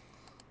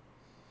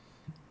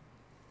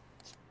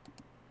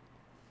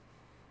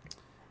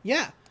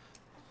 yeah,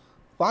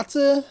 lots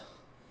of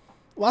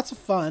lots of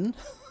fun.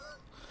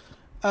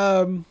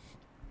 Um,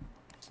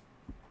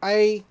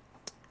 I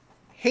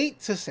hate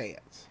to say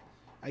it.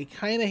 I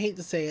kind of hate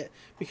to say it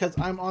because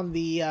I'm on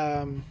the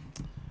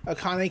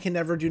Akane can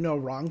never do no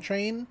wrong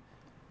train,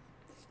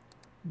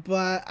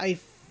 but I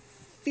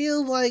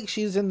feel like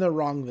she's in the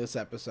wrong this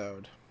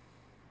episode,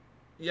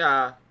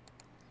 Yeah,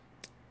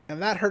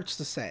 and that hurts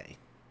to say.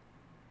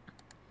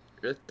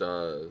 it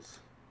does.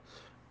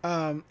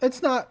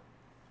 It's not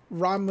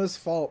Ranma's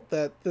fault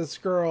that this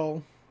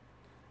girl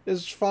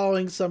is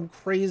following some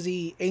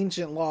crazy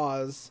ancient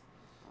laws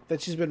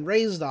that she's been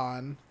raised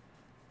on.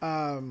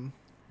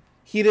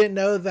 He didn't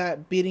know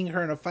that beating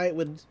her in a fight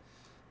would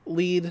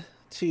lead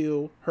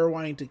to her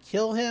wanting to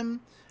kill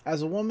him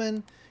as a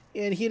woman,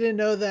 and he didn't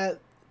know that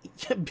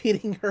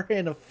beating her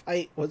in a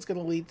fight was going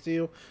to lead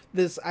to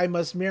this "I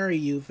must marry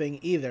you" thing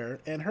either.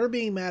 And her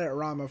being mad at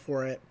Rama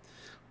for it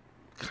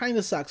kind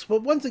of sucks.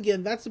 But once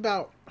again, that's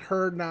about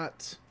her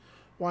not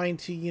wanting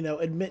to,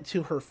 admit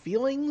to her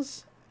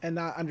feelings and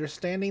not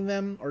understanding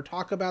them or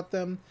talk about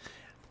them.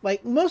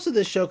 Like, most of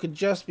this show could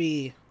just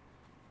be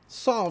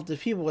solved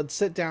if people would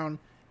sit down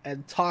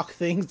and talk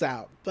things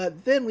out.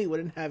 But then we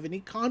wouldn't have any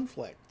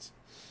conflict.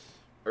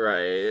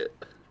 Right.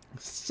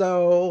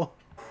 So,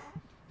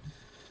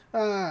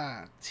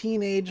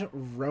 teenage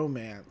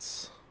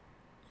romance.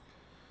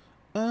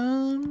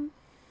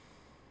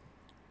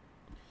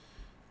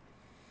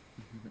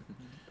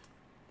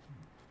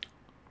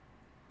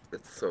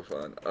 It's so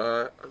fun.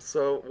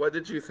 So what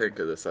did you think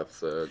of this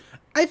episode?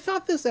 I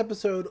thought this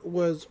episode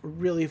was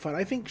really fun.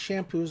 I think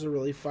Shampoo's a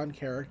really fun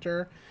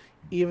character,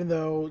 even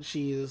though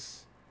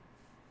she's,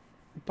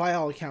 by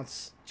all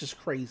accounts, just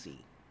crazy.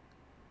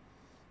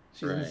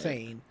 She's Right.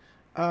 insane.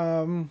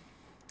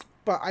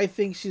 But I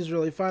think she's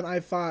really fun. I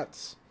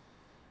thought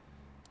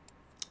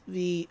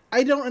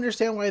I don't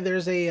understand why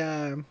there's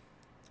a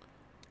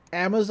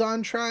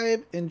Amazon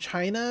tribe in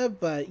China,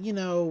 but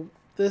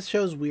this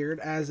show's weird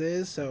as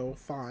is, so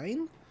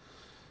fine.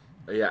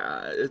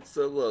 Yeah, it's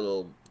a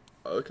little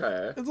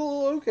okay. It's a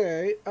little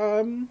okay.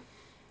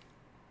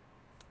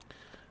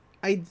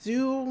 I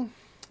do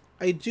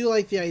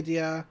like the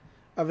idea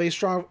of a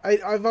strong.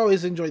 I've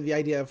always enjoyed the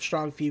idea of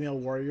strong female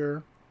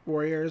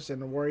warriors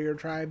and warrior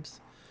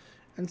tribes,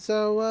 and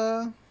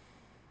so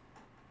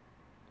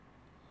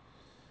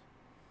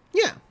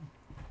yeah,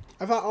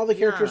 I thought all the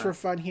characters Yeah. were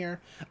fun here.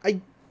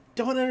 I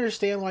don't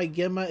understand why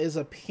Gemma is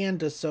a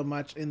panda so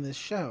much in this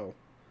show.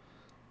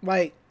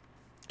 Like,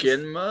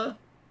 Ginma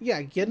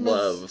yeah, Gemma's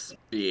loves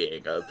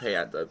being a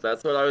panda.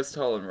 That's what I was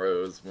telling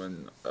Rose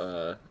when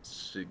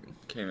she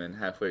came in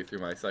halfway through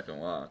my second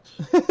watch.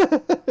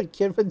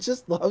 Gemma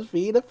just loves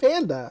being a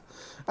panda,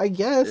 I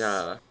guess.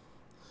 Yeah.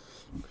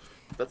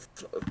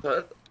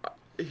 That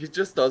he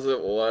just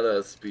doesn't want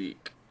to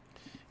speak.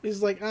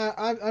 He's like,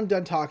 I'm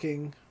done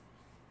talking.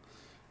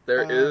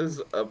 There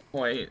is a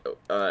point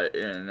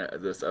in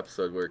this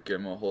episode where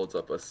Gimel holds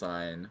up a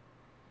sign.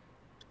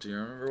 Do you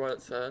remember what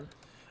it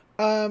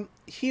said?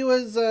 He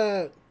was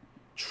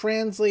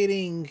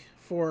translating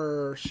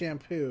for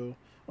Shampoo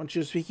when she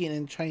was speaking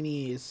in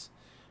Chinese.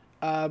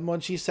 When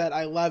she said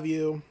 "I love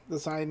you," the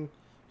sign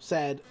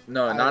said,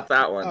 No, not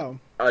that one. Oh.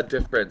 A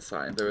different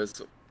sign. There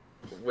was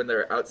when they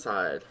were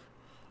outside.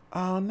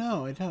 "Oh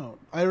no, I don't."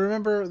 I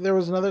remember there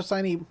was another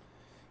sign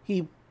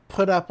he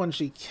put up when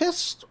she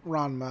kissed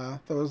Ranma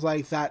that was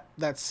like that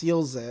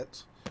seals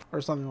it or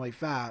something like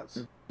that.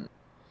 Mm-hmm.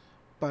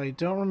 But I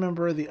don't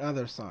remember the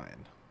other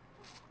sign.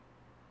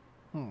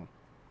 Yeah.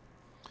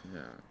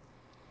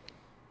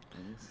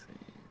 Let me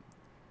see.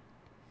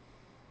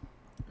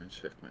 Let me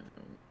check my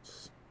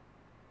notes.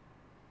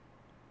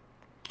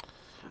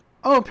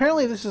 Oh,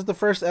 apparently this is the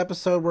first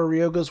episode where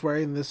Ryoga's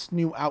wearing this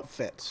new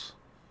outfit.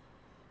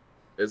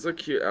 It's a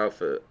cute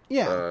outfit.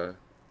 Yeah.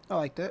 I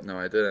liked it. No,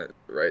 I didn't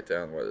write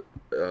down what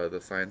the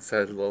sign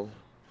said. Lol.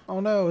 Oh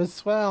no,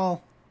 as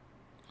well.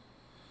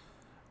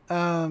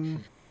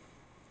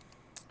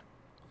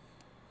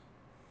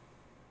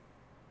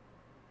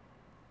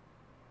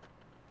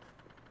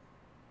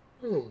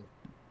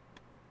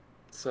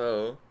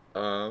 So,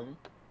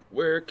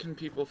 where can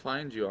people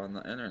find you on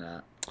the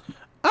internet?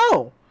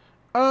 Oh,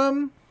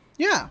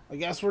 yeah. I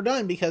guess we're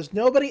done because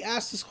nobody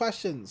asked us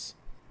questions.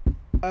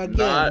 Again.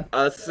 Not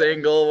a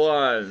single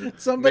one.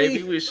 Somebody-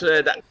 Maybe we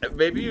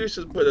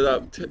should put it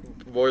up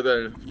more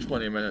than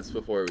 20 minutes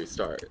before we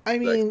start. I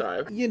mean,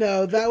 next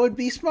that would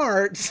be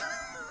smart.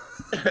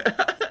 time.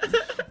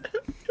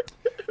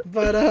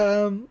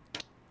 But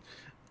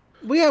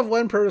we have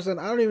one person.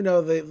 I don't even know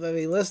if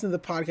they listen to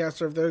the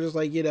podcast or if they're just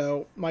like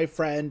my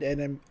friend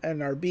and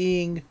are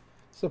being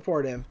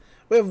supportive.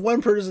 We have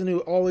one person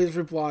who always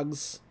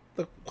reblogs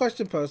the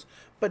question post,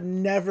 but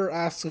never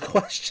asks a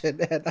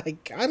question. And I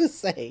gotta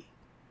say,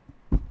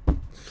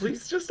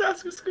 Please just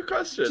ask us a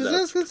question. just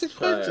That's ask us a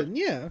fine. question.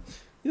 Yeah,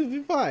 you'll be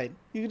fine.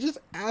 You can just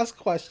ask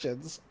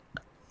questions,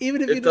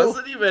 even if you It don't.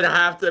 doesn't even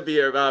have to be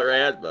about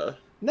Ranma.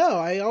 No,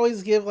 I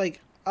always give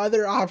like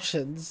other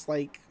options.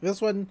 Like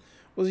this one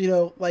was,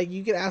 like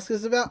you could ask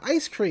us about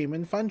ice cream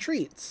and fun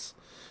treats,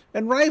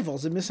 and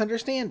rivals and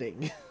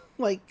misunderstanding.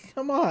 Like,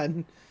 come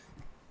on,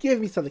 Give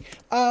me something.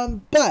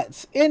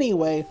 But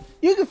anyway,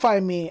 you can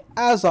find me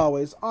as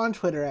always on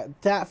Twitter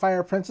at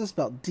DatFirePrincess,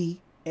 spelled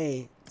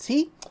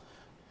D-A-T.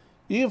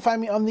 You can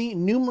find me on the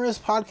numerous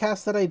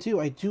podcasts that I do.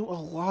 I do a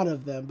lot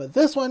of them, but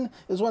this one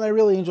is one I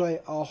really enjoy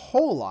a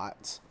whole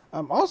lot.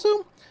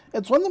 Also,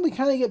 it's one that we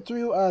kind of get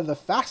through the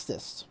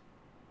fastest.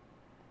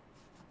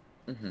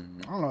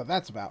 Mm-hmm. I don't know what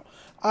that's about.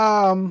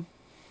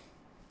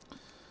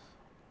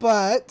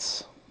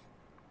 But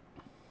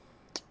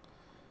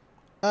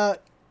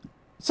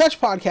such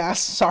podcasts,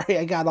 sorry,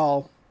 I got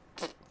all...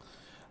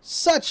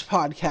 Such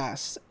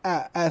podcasts,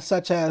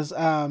 such as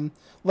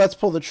Let's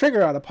Pull the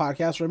Trigger on a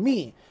podcast, where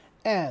me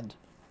and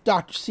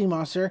Dr. Sea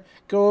Monster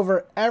go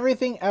over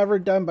everything ever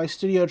done by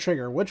Studio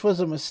Trigger, which was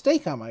a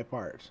mistake on my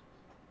part.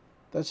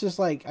 That's just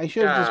like, I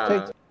should have just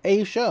picked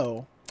a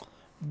show,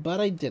 but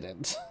I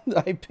didn't.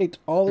 I picked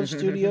all of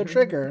Studio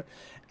Trigger,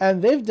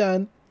 and they've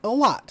done a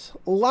lot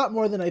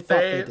more than I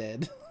thought they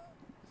did.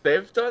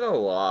 They've done a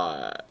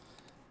lot.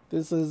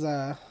 This was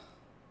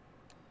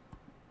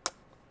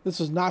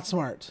not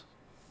smart.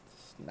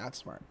 Not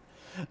smart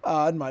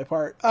on my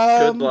part.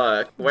 Good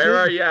luck. Where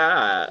are you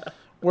at?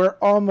 We're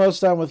almost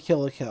done with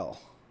Kill la Kill.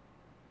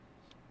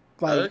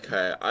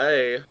 Okay,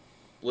 I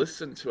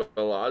listened to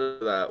a lot of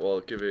that while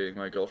giving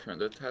my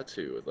girlfriend a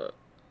tattoo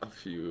a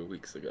few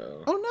weeks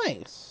ago. Oh,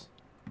 nice.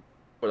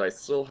 But I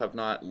still have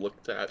not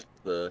looked at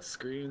the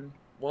screen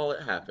while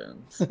it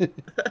happens.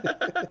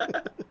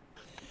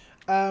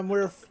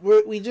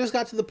 We just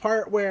got to the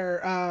part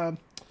where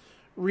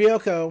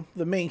Ryoko,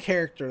 the main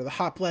character, the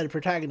hot-blooded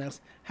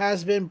protagonist,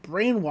 has been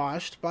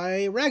brainwashed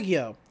by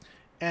Ragyo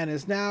and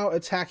is now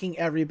attacking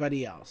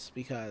everybody else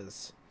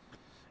because...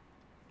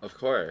 Of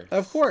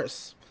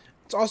course.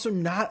 It's also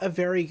not a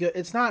very good...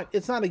 It's not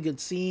a good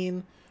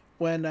scene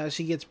when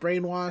she gets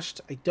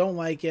brainwashed. I don't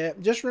like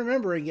it. Just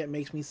remembering it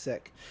makes me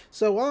sick.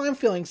 So while I'm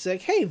feeling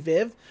sick, hey,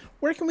 Viv,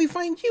 where can we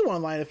find you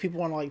online if people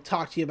want to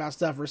talk to you about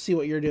stuff or see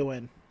what you're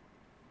doing?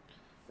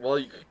 Well,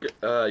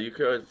 you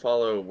could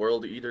follow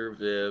World Eater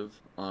Viv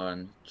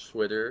on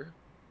Twitter,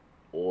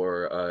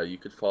 or you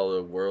could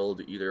follow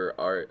World Eater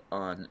Art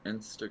on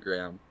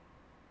Instagram,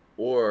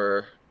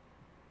 or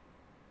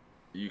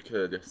you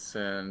could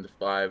send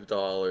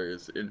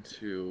 $5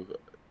 into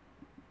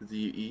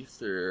the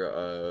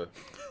ether.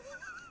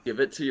 Give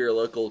it to your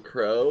local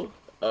crow.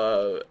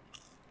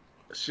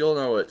 She'll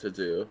know what to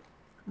do.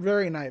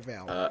 Very Night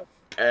Vale.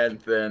 And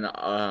then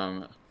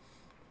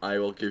I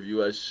will give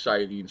you a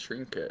shiny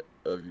trinket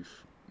of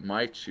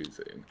my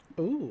choosing.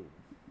 Ooh.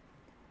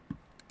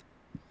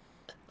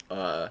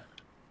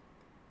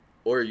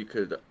 Or you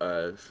could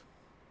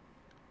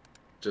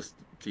just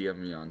DM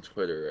me on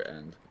Twitter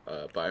and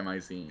buy my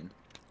zine.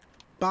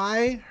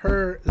 Buy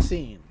her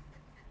zine.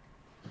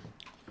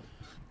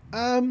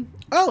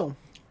 Oh,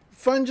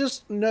 fun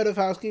just note of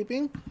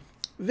housekeeping.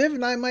 Viv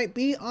and I might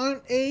be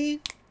on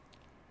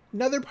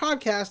another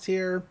podcast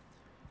here,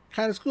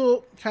 kind of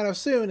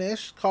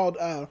soonish, called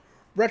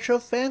Retro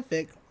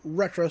Fanfic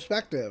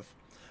Retrospective.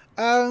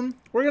 We're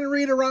gonna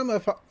read a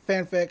Ranma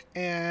fanfic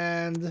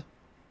and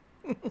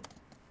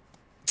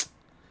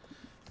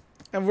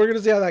and we're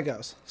gonna see how that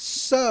goes.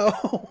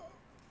 So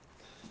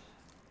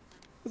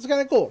it's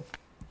kind of cool.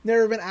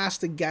 Never been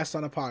asked to guest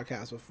on a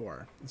podcast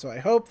before, so I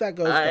hope that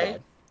goes well.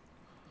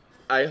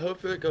 I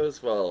hope it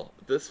goes well.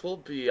 This will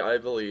be, I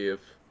believe,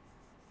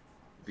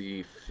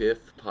 the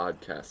 5th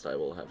podcast I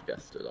will have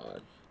guested on.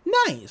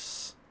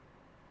 Nice.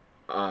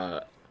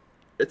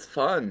 It's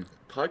fun.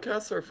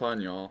 Podcasts are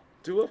fun, y'all.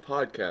 Do a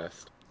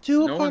podcast.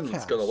 No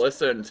one's gonna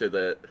listen to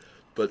that,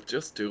 but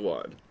just do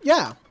one.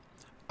 Yeah.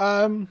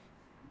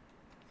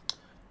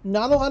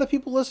 Not a lot of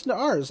people listen to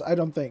ours, I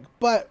don't think.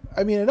 But,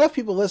 I mean, enough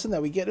people listen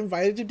that we get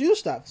invited to do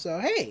stuff. So,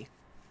 hey.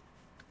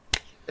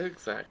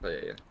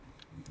 Exactly.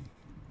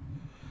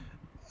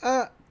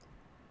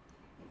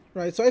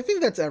 Right, so I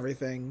think that's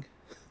everything.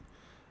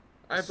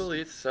 I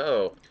believe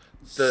so.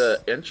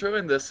 The intro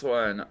in this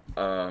one,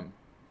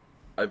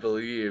 I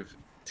believe,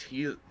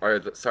 the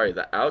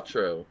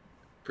outro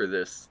for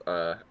this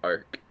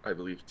arc, I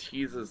believe,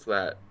 teases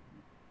that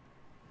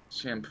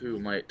Shampoo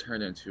might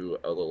turn into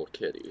a little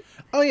kitty.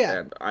 Oh, yeah.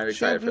 And I'm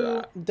excited for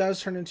that. Shampoo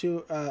does turn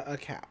into a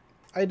cat.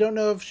 I don't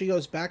know if she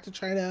goes back to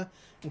China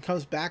and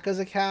comes back as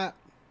a cat,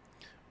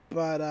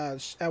 but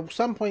at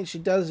some point she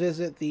does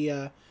visit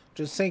the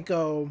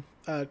Josenko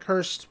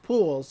cursed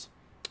pools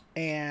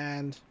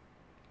and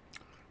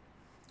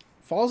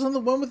falls in the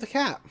one with the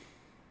cat.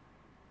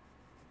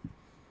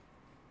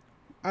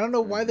 I don't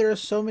know why there are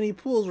so many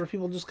pools where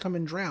people just come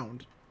and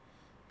drown.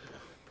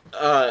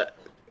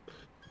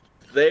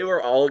 They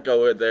were all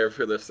going there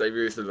for the same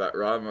reason that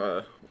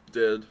Ranma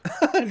did.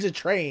 To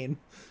train.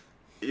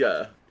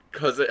 Yeah,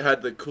 because it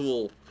had the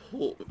cool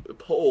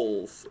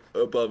poles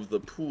above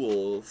the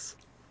pools.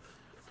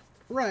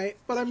 Right,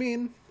 but I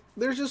mean,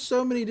 there's just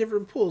so many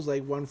different pools,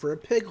 like one for a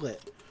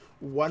piglet,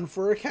 one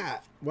for a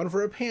cat, one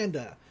for a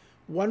panda,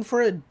 one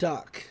for a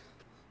duck.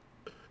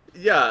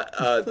 Yeah,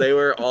 they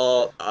were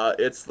all,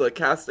 it's the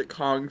cast of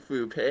Kung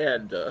Fu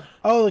Panda.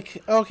 Oh,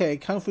 okay,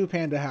 Kung Fu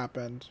Panda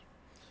happened.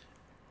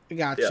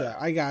 Gotcha. Yeah.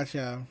 I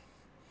gotcha.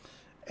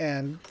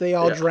 And they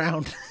all Yeah.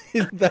 drowned.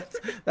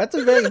 That's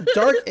a very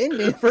dark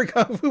ending for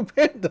Kung Fu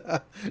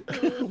Panda.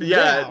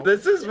 Yeah, Wow.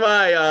 this is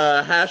my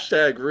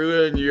hashtag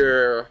ruin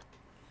your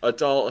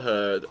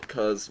adulthood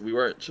because we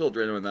weren't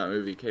children when that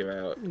movie came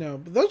out. No,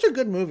 but those are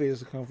good movies,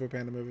 the Kung Fu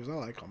Panda movies. I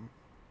like them.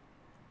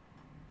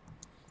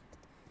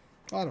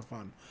 A lot of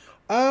fun.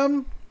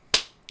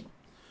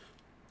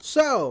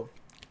 So,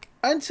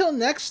 until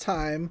next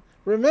time,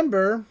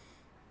 remember,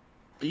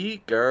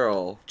 Be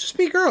girl. just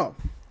be girl.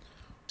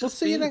 Just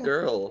see be you a next.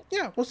 girl.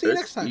 Yeah, we'll see you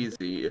It's next time.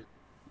 easy.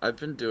 I've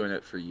been doing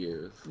it for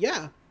years.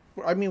 Yeah,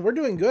 I mean, we're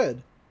doing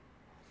good.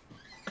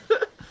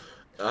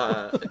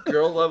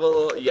 Girl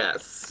level,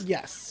 yes.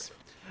 Yes.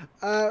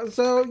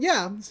 So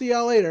yeah, see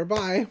y'all later.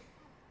 Bye.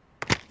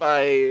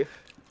 Bye.